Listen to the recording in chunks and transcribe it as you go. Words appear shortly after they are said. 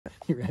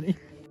You ready?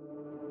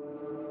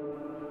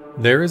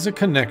 There is a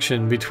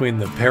connection between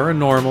the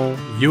paranormal,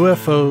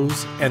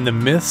 UFOs, and the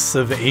myths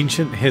of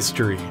ancient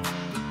history.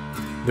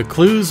 The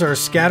clues are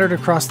scattered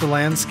across the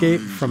landscape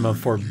from a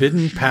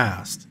forbidden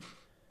past,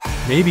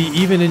 maybe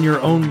even in your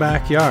own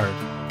backyard.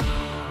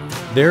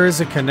 There is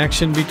a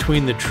connection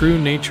between the true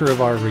nature of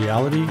our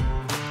reality,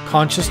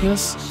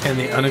 consciousness, and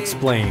the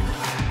unexplained.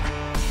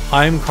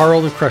 I'm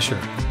Carl the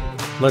Crusher.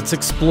 Let's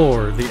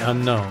explore the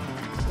unknown.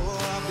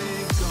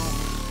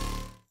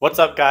 What's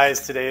up,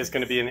 guys? Today is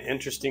going to be an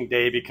interesting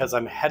day because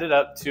I'm headed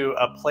up to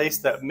a place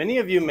that many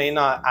of you may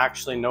not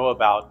actually know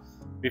about.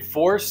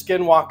 Before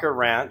Skinwalker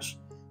Ranch,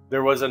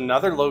 there was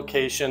another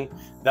location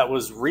that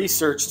was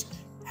researched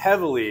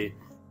heavily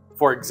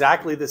for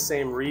exactly the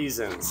same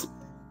reasons.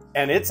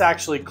 And it's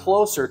actually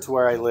closer to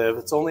where I live.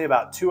 It's only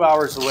about 2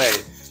 hours away.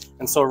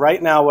 And so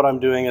right now what I'm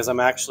doing is I'm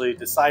actually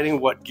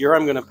deciding what gear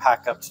I'm going to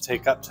pack up to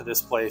take up to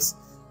this place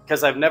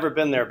because I've never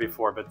been there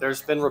before. But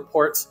there's been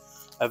reports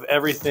of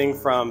everything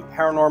from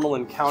paranormal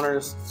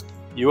encounters,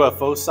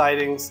 UFO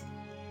sightings,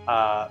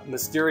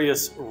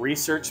 mysterious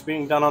research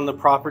being done on the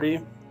property.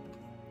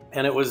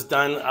 And it was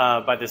done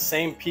by the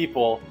same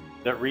people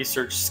that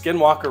researched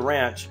Skinwalker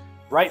Ranch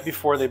right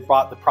before they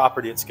bought the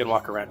property at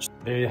Skinwalker Ranch.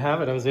 There you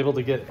have it. I was able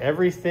to get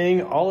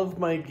everything, all of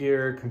my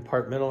gear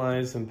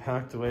compartmentalized and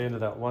packed away into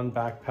that one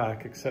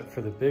backpack, except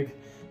for the big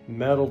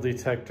metal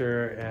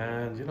detector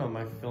and, you know,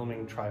 my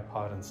filming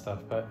tripod and stuff,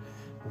 but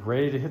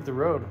ready to hit the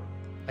road.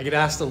 I get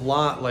asked a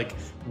lot, like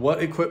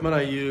what equipment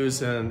I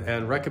use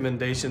and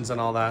recommendations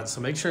and all that.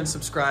 So make sure and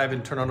subscribe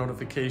and turn on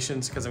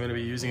notifications because I'm going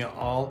to be using it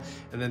all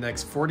in the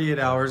next 48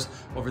 hours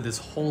over this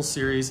whole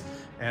series.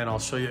 And I'll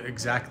show you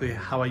exactly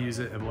how I use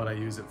it and what I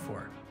use it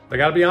for. I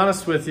gotta be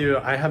honest with you,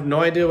 I have no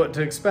idea what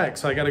to expect.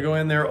 So I gotta go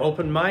in there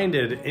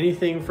open-minded.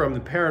 Anything from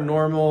the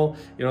paranormal,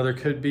 you know, there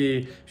could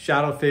be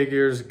shadow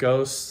figures,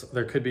 ghosts,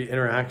 there could be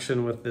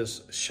interaction with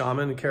this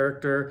shaman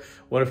character.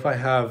 What if I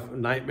have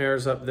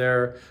nightmares up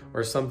there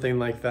or something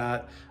like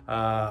that?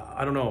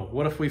 I don't know.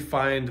 What if we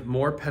find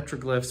more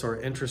petroglyphs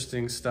or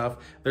interesting stuff?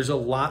 There's a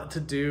lot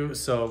to do,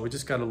 so we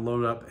just gotta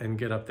load up and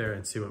get up there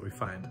and see what we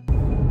find.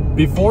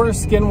 Before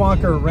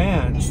Skinwalker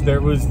Ranch, there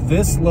was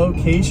this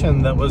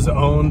location that was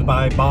owned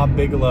by Bob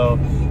Bigelow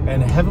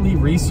and heavily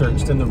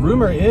researched. And the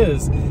rumor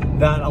is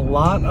that a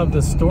lot of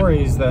the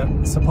stories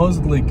that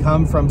supposedly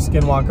come from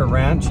Skinwalker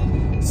Ranch,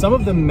 some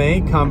of them may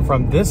come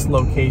from this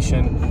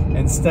location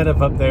instead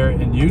of up there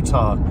in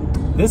Utah.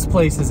 This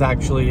place is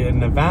actually in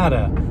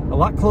Nevada, a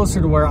lot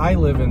closer to where I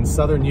live in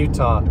southern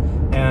Utah.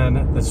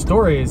 And the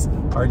stories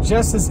are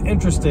just as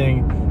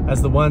interesting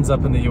as the ones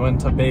up in the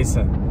Uinta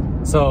Basin.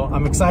 So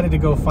I'm excited to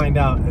go find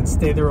out and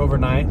stay there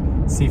overnight,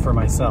 see for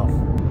myself.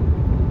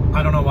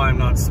 I don't know why I'm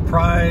not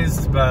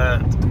surprised,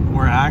 but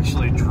we're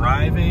actually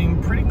driving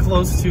pretty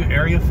close to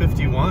Area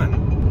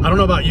 51. I don't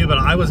know about you, but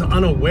I was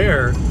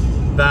unaware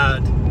that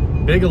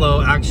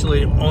Bigelow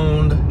actually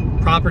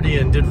owned property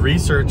and did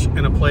research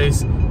in a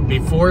place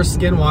before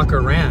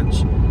Skinwalker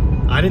Ranch.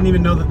 I didn't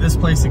even know that this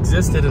place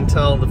existed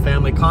until the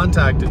family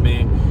contacted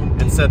me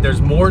and said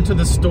there's more to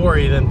the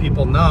story than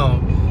people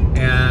know,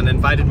 and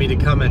invited me to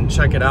come and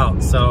check it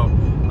out. So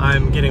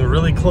I'm getting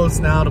really close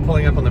now to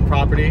pulling up on the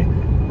property.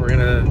 We're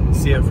gonna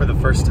see it for the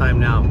first time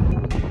now.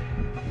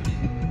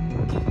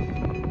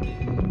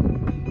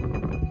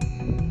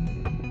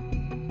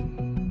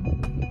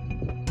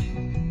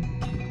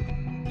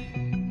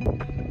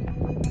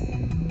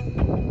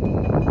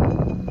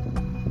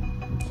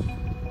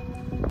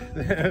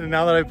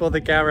 Now that I pulled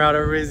the camera out,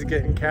 everybody's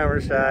getting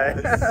camera shy.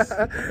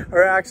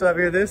 We're actually up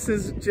here. This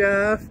is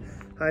Jeff.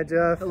 Hi,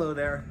 Jeff. Hello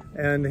there.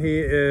 And he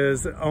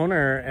is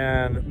owner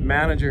and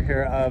manager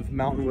here of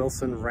Mountain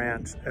Wilson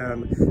Ranch.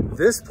 And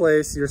this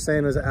place you're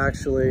saying was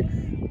actually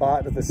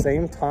bought at the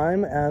same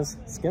time as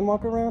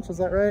Skinwalker Ranch, is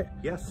that right?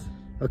 Yes.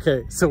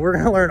 Okay, so we're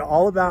gonna learn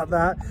all about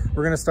that.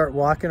 We're gonna start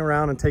walking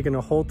around and taking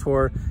a whole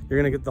tour. You're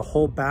gonna get the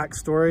whole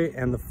backstory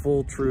and the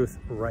full truth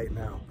right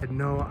now. I had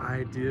no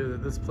idea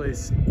that this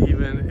place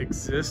even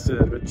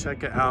existed, but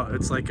check it out.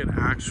 It's like an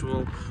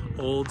actual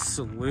old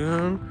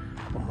saloon,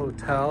 a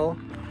hotel,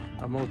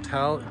 a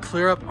motel,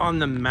 clear up on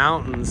the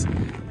mountains.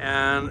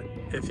 And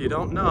if you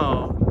don't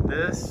know,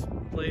 this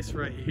place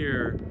right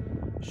here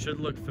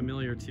should look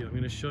familiar to you. I'm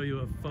going to show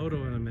you a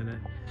photo in a minute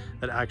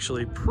that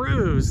actually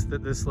proves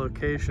that this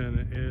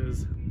location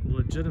is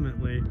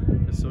legitimately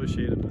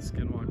associated with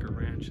Skinwalker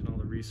Ranch and all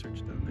the research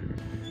down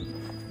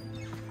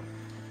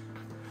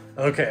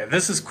there. Okay,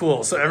 this is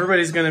cool. So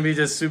everybody's going to be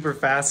just super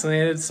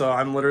fascinated. So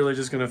I'm literally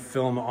just going to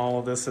film all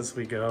of this as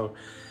we go.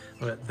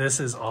 But this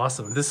is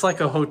awesome. Is this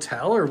like a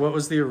hotel, or what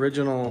was the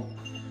original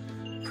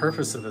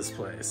purpose of this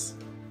place?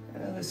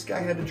 This guy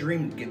had a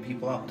dream to get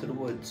people out to the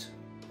woods,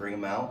 bring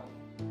them out,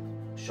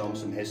 show them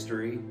some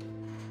history,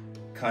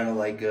 kind of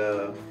like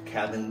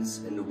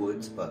cabins in the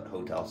woods, but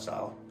hotel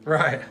style.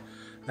 Right.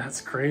 That's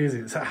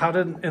crazy. So how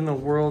in the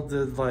world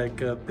did like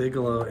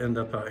Bigelow end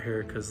up out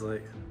here? Because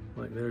like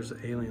there's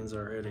aliens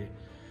already.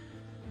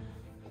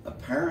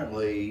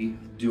 Apparently,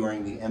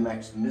 during the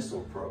MX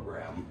missile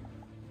program,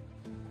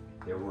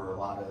 there were a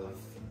lot of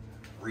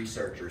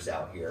researchers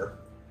out here,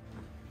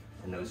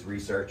 and those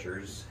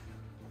researchers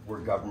were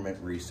government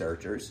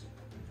researchers.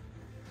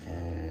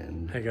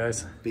 And hey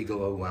guys,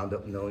 Bigelow wound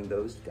up knowing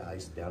those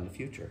guys down the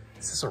future.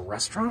 Is this a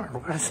restaurant or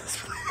what is this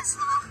place?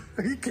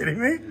 Are you kidding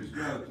me?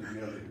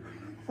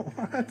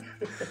 What?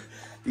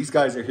 These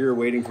guys are here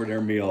waiting for their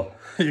meal.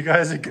 You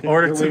guys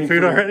ordered some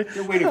food already?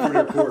 They're waiting for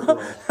their pork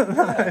roll.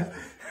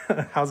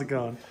 How's it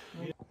going?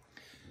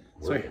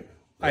 So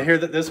I hear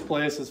that this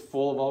place is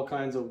full of all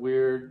kinds of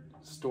weird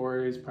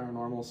stories,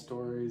 paranormal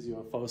stories,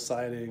 UFO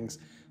sightings.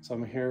 So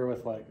I'm here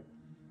with like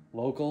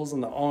locals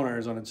and the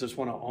owners, and I just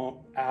want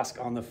to ask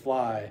on the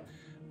fly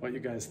what you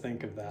guys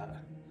think of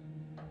that.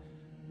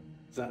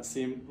 Does that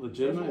seem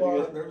legitimate?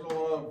 There's a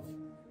lot of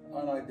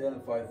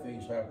unidentified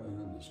things happening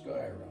in the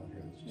sky around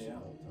here. Yeah.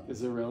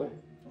 Is it really?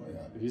 Oh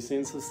yeah. Have you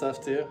seen some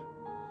stuff too?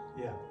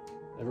 Yeah.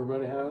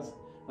 Everybody has?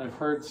 I've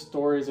heard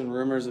stories and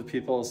rumors of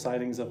people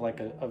sightings of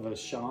like a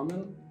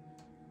shaman.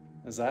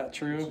 Is that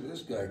true? So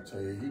this guy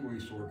tell you, he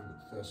used to work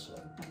at the test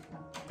site.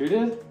 Who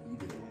did? He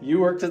did. You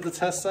worked at the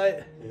test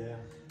site? Yeah.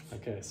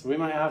 Okay, so we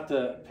might have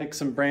to pick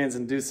some brains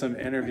and do some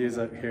interviews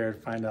up here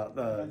and find out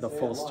the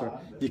full story.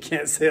 You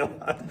can't say a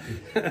lot.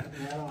 Yeah,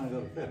 I don't want to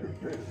go to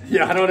bed.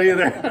 Yeah, I don't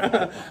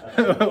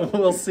either.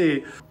 We'll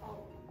see.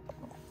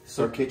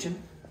 So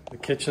kitchen? The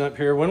kitchen up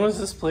here. When was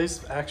this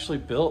place actually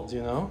built, do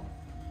you know?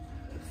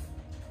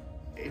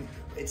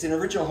 It's an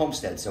original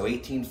homestead, so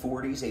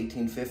 1840s,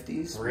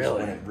 1850s. Really?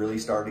 Was when it really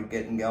started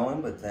getting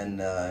going, but then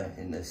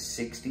in the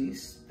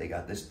 60s, they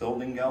got this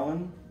building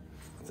going.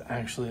 It's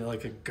actually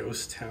like a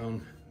ghost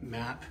town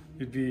map.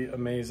 You'd be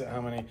amazed at how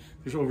many.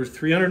 There's over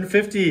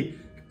 350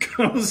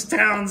 ghost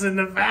towns in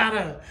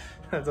Nevada.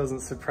 That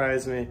doesn't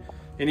surprise me.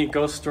 Any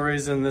ghost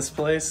stories in this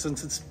place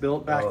since it's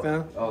built back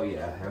then? Oh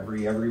yeah,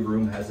 every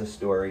room has a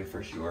story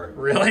for sure.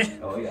 Really?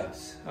 Oh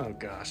yes. Oh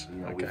gosh. You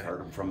know, okay. we've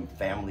heard them from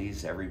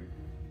families, every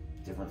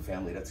different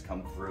family that's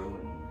come through.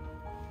 And,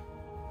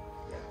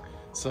 yeah.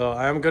 So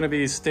I'm going to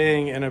be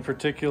staying in a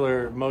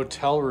particular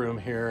motel room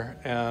here,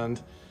 and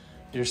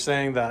you're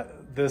saying that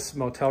this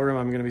motel room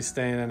I'm going to be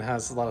staying in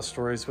has a lot of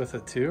stories with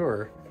it too,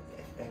 or?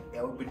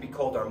 It would be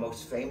called our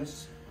most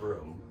famous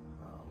room.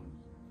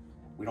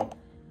 We don't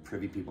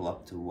privy people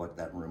up to what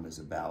that room is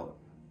about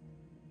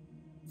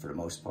for the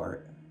most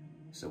part.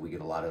 So we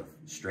get a lot of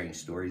strange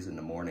stories in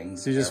the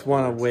mornings. So you just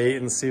want to wait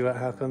and see what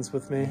happens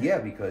with me? Yeah,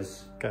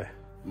 because okay.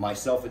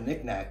 Myself and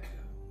Knick Knack,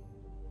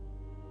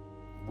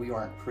 we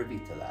aren't privy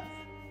to that.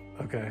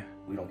 Okay.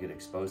 We don't get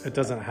exposed to it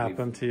doesn't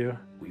happen to you?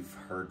 We've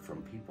heard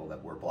from people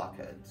that were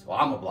blockheads. Well,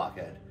 I'm a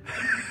blockhead.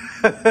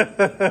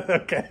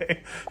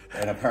 Okay.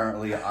 And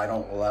apparently I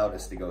don't allow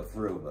this to go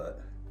through,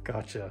 but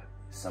gotcha.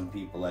 Some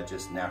people that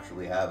just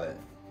naturally have it,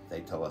 they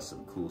tell us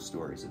some cool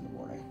stories in the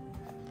morning.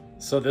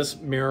 So this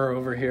mirror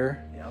over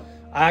here, yeah.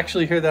 I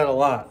actually hear that a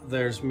lot.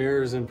 There's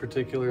mirrors in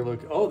particular.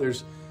 Look, oh,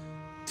 there's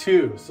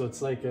two. So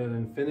it's like an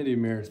infinity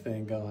mirror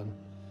thing going.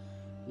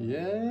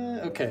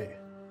 Yeah, okay.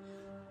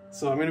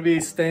 So I'm gonna be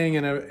staying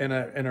in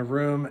a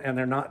room, and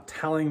they're not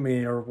telling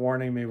me or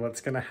warning me what's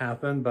gonna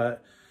happen,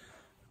 but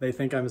they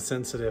think I'm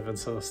sensitive, and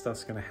so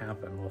stuff's gonna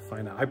happen. We'll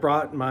find out. I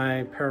brought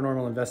my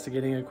paranormal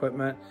investigating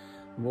equipment,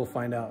 and we'll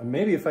find out. And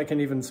maybe if I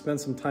can even spend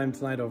some time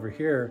tonight over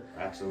here.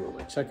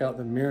 Absolutely. Check out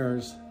the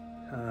mirrors.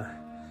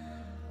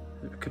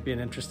 It could be an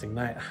interesting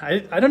night. I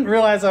didn't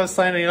realize I was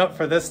signing up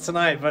for this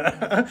tonight,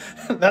 but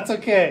that's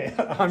okay.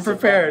 I'm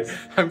prepared.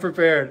 I'm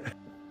prepared.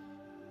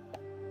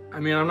 I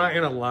mean, I'm not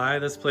gonna lie,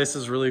 this place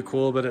is really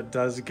cool, but it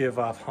does give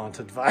off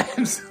haunted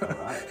vibes.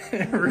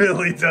 Right. It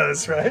really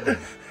does, right?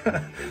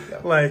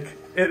 Like,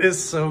 it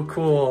is so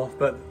cool,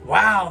 but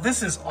wow,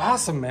 this is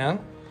awesome, man.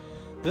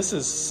 This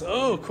is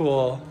so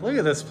cool. Look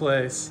at this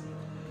place.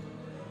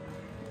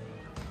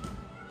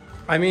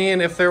 I mean,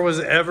 if there was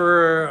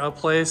ever a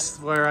place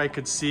where I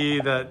could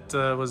see that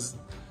was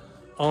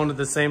owned at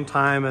the same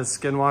time as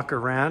Skinwalker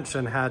Ranch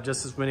and had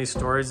just as many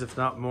stories, if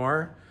not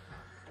more,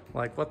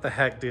 like, what the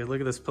heck, dude?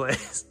 Look at this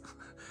place.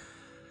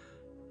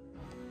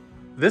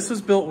 This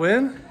was built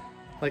when?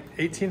 Like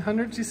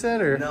 1800s, you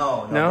said, or?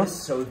 No?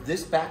 So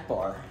this back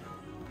bar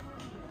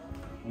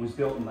was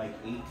built in like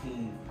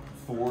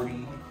 1840,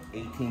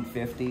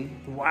 1850.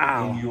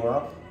 Wow. In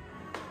Europe.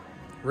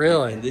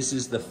 Really? And this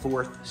is the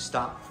fourth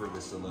stop for the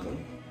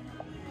saloon.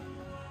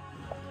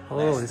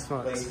 Holy Last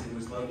smokes. place it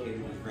was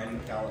located was Redding,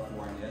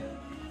 California.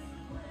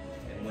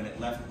 And when it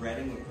left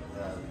Redding,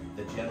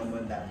 the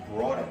gentleman that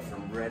brought it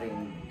from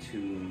Redding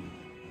to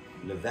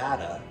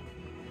Nevada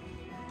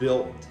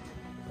built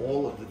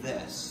all of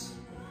this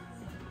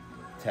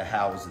to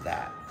house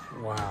that.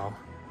 Wow.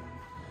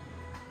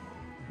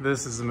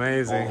 This is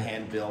amazing. All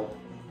hand built.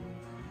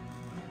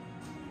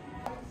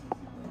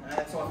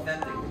 That's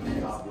authentic with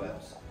the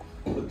cobwebs.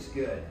 Looks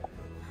good.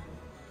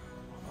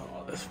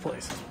 Oh, this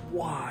place is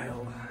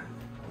wild.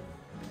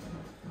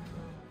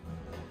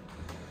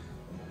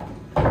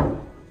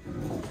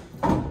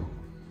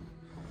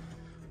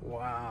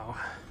 Wow.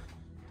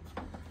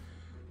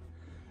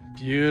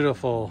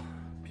 Beautiful,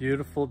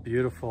 beautiful,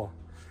 beautiful.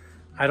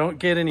 I don't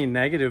get any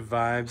negative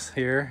vibes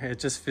here. It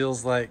just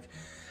feels like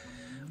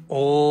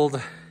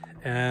old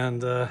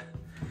and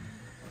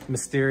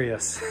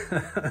mysterious.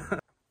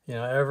 You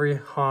know, every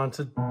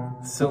haunted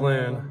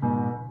saloon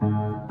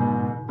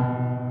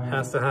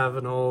has to have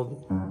an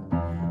old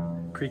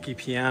creaky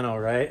piano,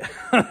 right?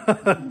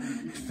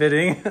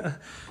 Fitting.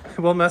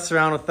 We'll mess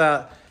around with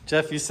that.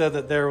 Jeff, you said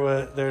that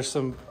there's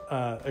some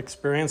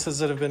experiences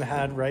that have been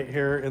had right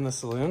here in the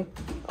saloon.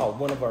 Oh,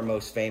 one of our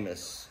most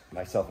famous,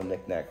 myself and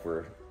Nick Neck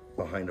were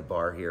behind a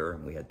bar here,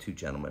 and we had two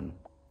gentlemen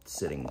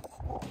sitting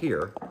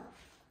here.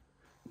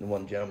 And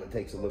one gentleman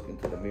takes a look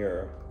into the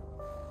mirror,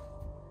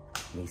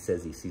 and he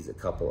says he sees a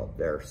couple up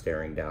there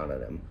staring down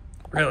at him.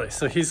 Really?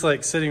 So he's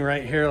like sitting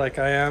right here like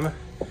I am,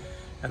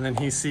 and then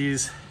he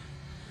sees...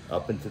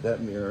 Up into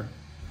that mirror,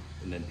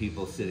 and then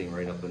people sitting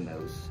right up in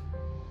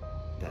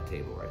that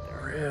table right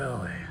there.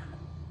 Really?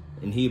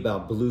 And he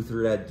about blew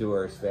through that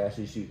door as fast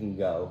as you can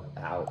go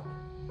out.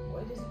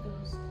 What is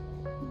ghost?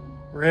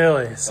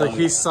 Really? So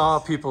he saw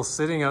people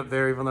sitting up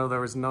there even though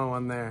there was no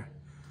one there.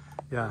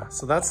 Yeah,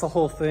 so that's the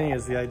whole thing,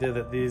 is the idea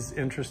that these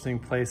interesting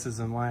places,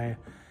 and why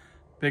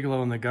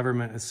Bigelow and the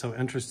government is so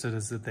interested,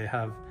 is that they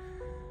have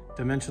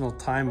dimensional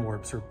time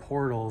warps or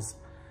portals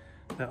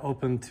that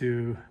open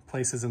to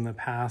places in the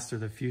past or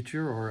the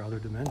future or other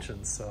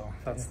dimensions. So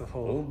that's the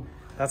whole,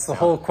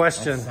 whole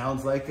question. That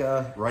sounds like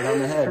right on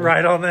the head.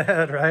 Right on the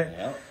head, right?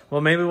 Yep.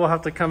 Well, maybe we'll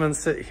have to come and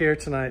sit here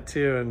tonight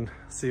too and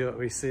see what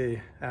we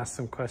see, ask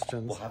some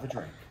questions. We'll have a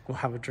drink. We'll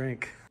have a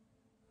drink.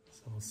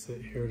 So we'll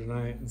sit here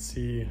tonight and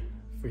see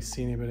if we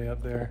see anybody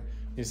up there.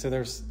 You said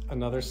there's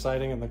another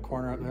sighting in the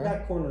corner up there?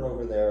 That corner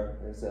over there,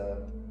 there's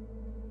a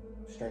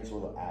strange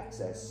little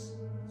access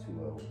to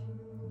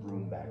a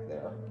room back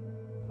there.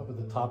 Up at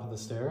the top of the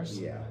stairs?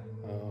 Yeah.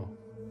 Oh.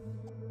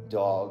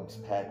 Dogs,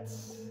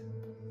 pets.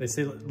 They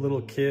see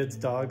little kids,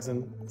 dogs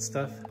and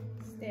stuff?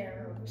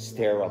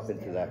 Stare up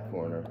into that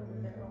corner.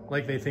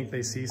 Like they think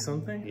they see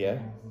something? Yeah.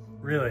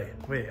 Really?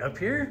 Wait, up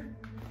here?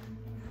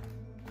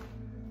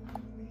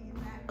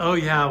 Oh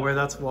yeah, where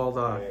that's walled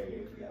off. There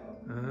you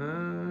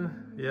go.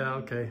 Yeah,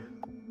 okay.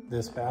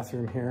 This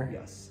bathroom here?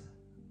 Yes.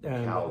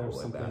 And Cowboy there's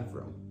something.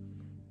 bathroom.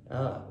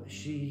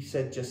 She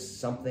said just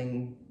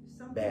something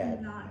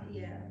bad.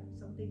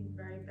 Something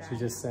very bad. She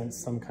just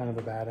sensed some kind of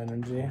a bad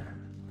energy.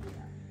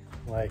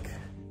 Like,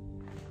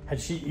 had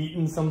she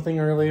eaten something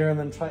earlier and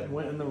then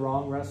went in the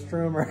wrong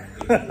restroom?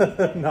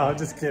 Or no, I'm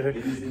just kidding.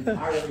 It is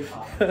entirely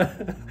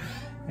possible.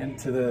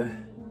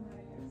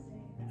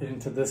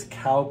 into this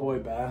cowboy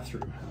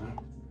bathroom,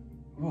 huh?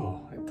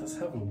 Oh, it does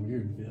have a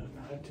weird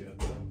vibe to it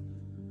though.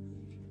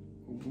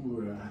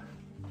 Ooh.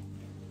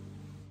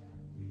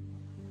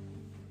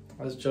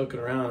 I was joking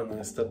around and then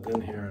I stepped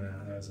in here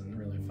and it wasn't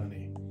really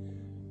funny.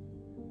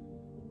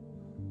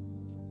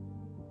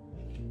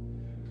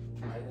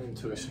 My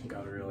intuition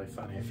got a really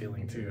funny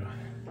feeling too.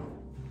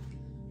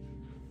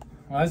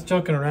 Well, I was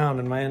joking around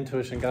and my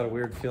intuition got a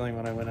weird feeling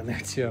when I went in there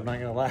too, I'm not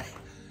gonna lie.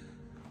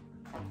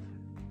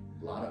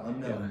 A lot of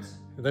unknowns.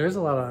 There's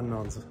a lot of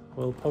unknowns.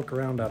 We'll poke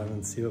around at them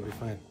and see what we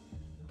find.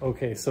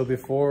 Okay, so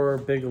before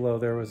Bigelow,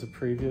 there was a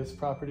previous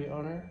property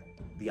owner?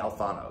 The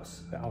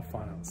Alfanos. The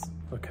Alfanos,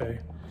 okay.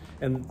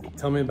 And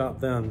tell me about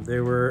them.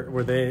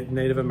 Were they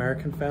Native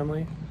American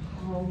family?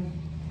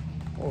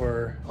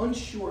 Or?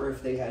 Unsure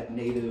if they had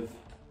Native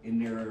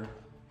in their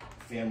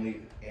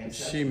family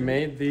ancestry. She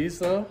made these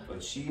though?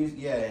 But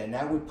yeah, and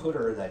that would put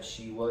her that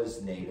she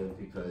was Native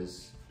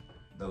because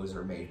those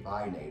are made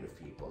by Native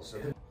people. So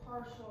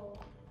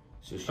Partial.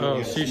 So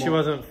she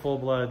wasn't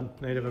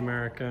full-blood Native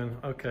American.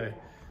 Okay.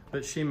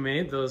 But she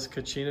made those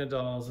Kachina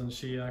dolls and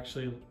she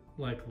actually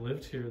like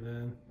lived here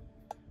then.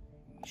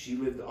 She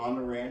lived on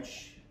the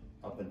ranch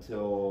up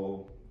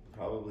until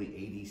probably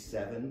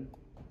 87.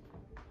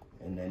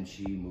 And then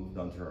she moved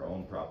onto her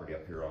own property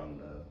up here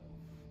on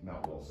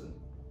Mount Wilson.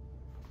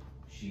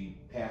 She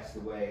passed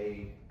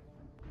away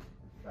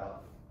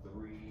about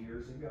 3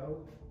 years ago,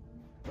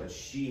 but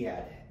she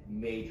had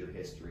major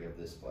history of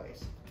this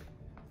place.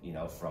 You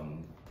know,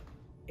 from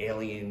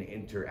alien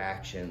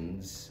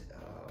interactions.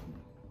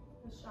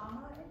 The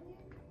Shaman?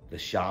 The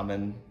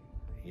Shaman,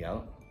 yeah.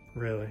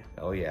 Really?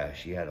 Oh yeah,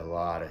 she had a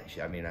lot of,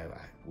 I mean, I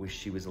wish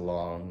she was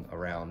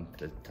around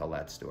to tell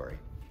that story.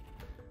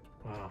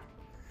 Wow.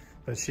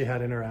 But she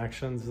had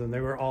interactions and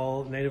they were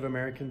all Native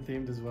American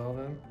themed as well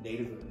then?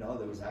 No,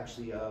 there was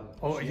actually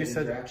she had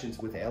said interactions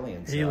with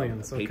aliens.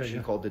 Aliens, okay. She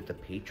called it the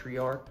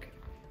Patriarch.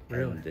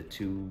 Really? And the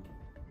two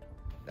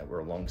that were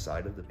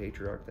alongside of the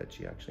Patriarch that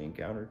she actually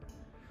encountered.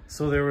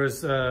 So there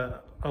was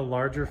a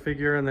larger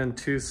figure and then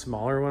two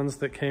smaller ones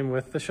that came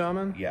with the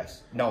shaman?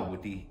 Yes. No,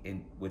 with the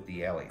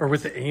aliens. Or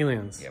with the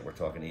aliens? Yeah, we're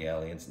talking the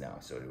aliens now.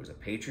 So it was a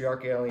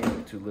Patriarch alien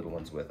and two little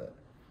ones with it,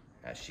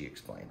 as she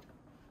explained.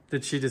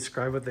 Did she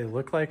describe what they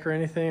look like or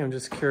anything? I'm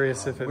just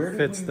curious if it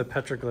fits the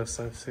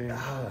petroglyphs I've seen.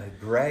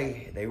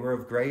 Gray. They were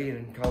of gray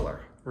in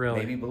color. Really?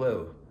 Maybe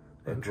blue.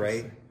 But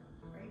gray.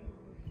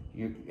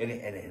 And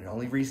the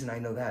only reason I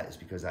know that is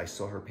because I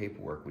saw her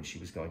paperwork when she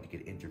was going to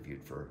get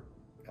interviewed for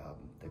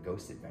the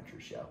Ghost Adventure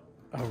show.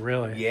 Oh,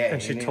 really? Yeah.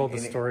 And she told the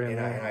story in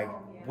there?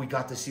 We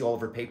got to see all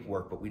of her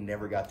paperwork, but we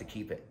never got to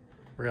keep it.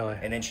 Really?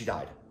 And then she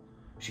died.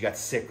 She got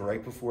sick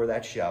right before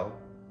that show.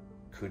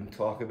 Couldn't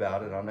talk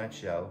about it on that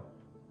show.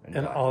 And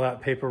died. all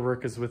that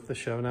paperwork is with the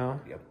show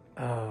now? Yep.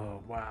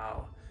 Oh,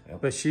 wow.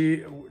 Yep. But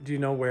do you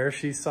know where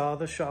she saw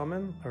the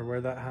shaman or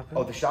where that happened?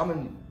 Oh, the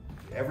shaman,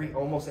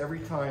 almost every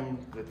time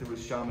that there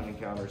was shaman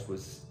encounters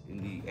was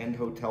in the end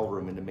hotel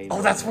room in the main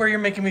building. That's where you're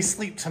making me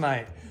sleep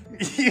tonight.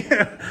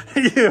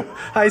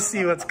 I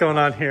see what's going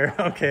on here.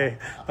 Okay.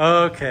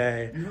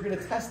 You were gonna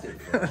test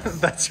it first.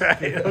 That's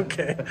right,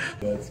 okay.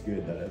 That's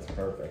good, that's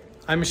perfect.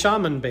 I'm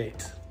shaman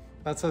bait.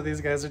 That's what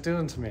these guys are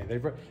doing to me. They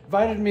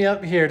invited me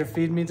up here to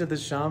feed me to the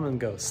shaman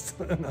ghost.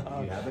 No,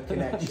 You have a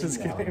connection I'm just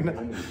now.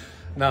 kidding.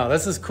 No,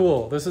 this is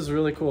cool. This is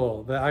really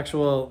cool.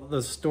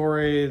 The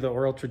story, the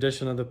oral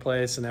tradition of the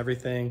place and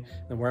everything,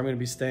 and where I'm going to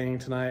be staying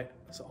tonight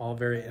is all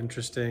very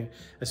interesting,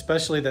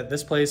 especially that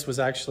this place was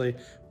actually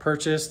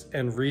purchased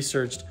and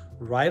researched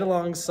right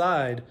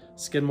alongside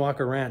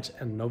Skinwalker Ranch,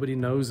 and nobody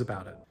knows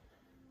about it.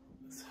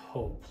 This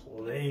whole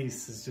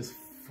place is just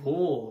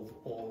full of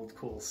old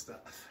cool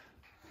stuff.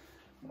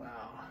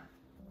 Wow.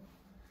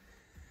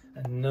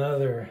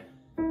 Another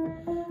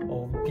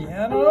old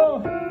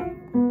piano.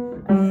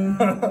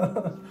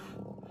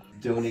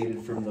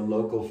 Donated from the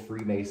local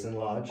Freemason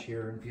Lodge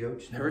here in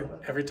Pioche.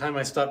 Every time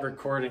I stop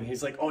recording,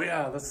 he's like, "Oh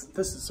yeah, this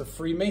is a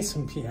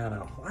Freemason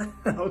piano."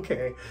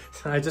 Okay,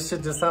 I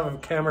should just have a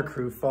camera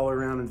crew follow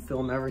around and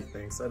film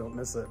everything so I don't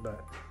miss it. But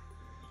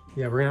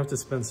yeah, we're gonna have to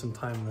spend some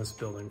time in this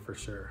building for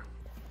sure.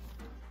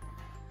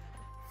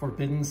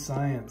 Forbidden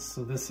Science.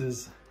 So this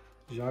is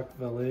Jacques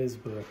Valle's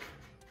book.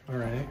 All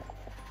right.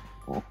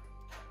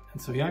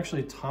 And so he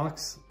actually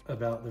talks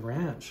about the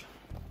ranch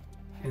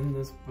in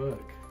this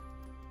book.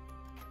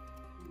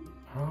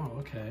 Oh,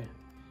 okay.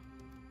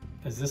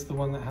 Is this the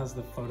one that has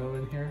the photo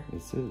in here?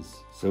 This is.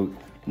 So,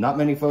 not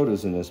many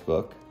photos in this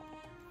book.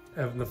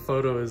 And the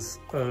photo is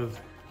of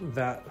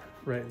that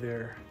right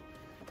there,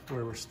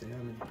 where we're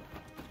standing.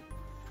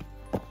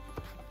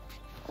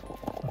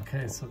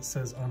 Okay, so it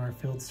says on our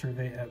field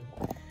survey at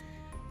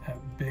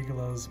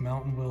Bigelow's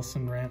Mountain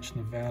Wilson Ranch,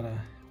 Nevada,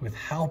 with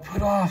Hal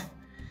Puthoff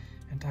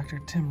and Dr.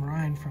 Tim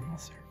Ryan from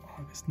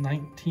August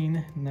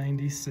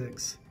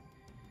 1996.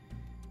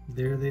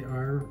 There they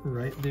are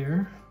right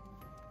there.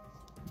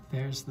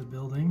 There's the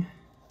building.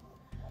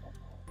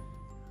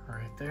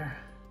 Right there.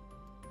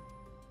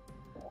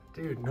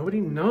 Dude,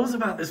 nobody knows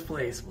about this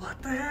place.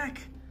 What the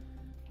heck?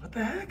 What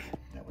the heck?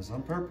 That was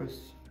on purpose.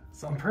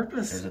 It's on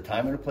purpose. There's a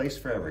time and a place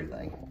for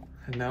everything.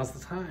 And now's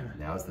the time.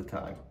 Now's the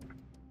time.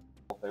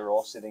 They were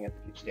all sitting at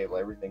the kitchen table.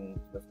 Everything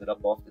lifted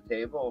up off the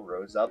table,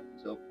 rose up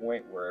to a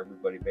point where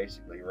everybody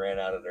basically ran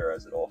out of there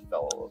as it all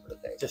fell all over the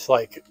table. Just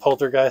like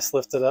poltergeist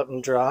lifted up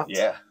and dropped.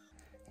 Yeah.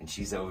 And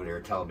she's over there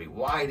telling me,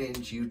 "Why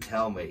didn't you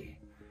tell me?"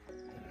 You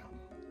know,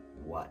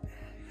 what?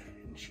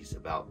 And she's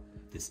about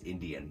this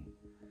Indian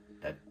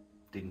that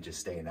didn't just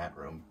stay in that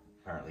room.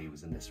 Apparently he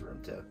was in this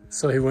room too.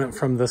 So he went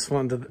from this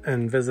one to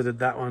and visited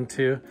that one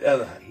too.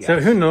 Yes. So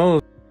who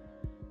knows?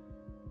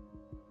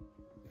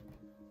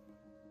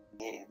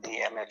 The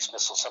MX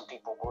missile, some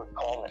people were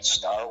calling it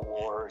Star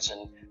Wars,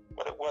 and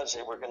what it was,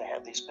 they were going to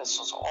have these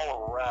missiles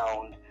all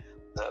around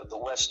the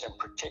West in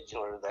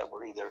particular that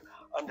were either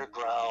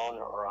underground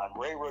or on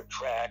railroad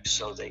tracks,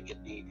 so they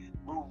could be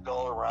moved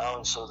all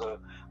around so the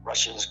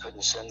Russians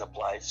couldn't send the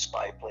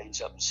spy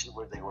planes up and see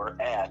where they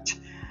were at.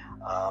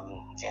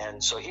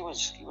 And so he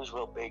was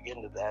real big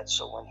into that.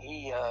 So when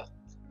he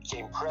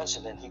became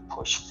president, he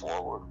pushed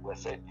forward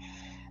with it.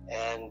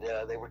 And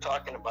they were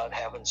talking about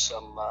having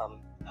some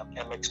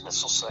MX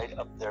missile site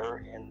up there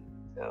in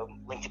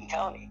Lincoln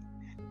County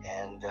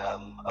and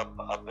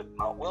up at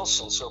Mount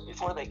Wilson. So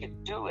before they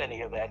could do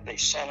any of that, they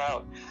sent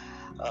out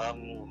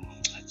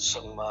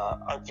some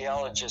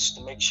archaeologists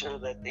to make sure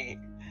that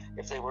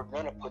if they were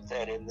going to put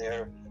that in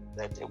there,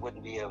 that it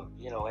wouldn't be a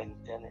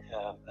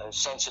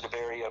sensitive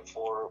area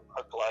for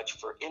archaeology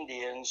for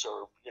Indians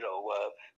or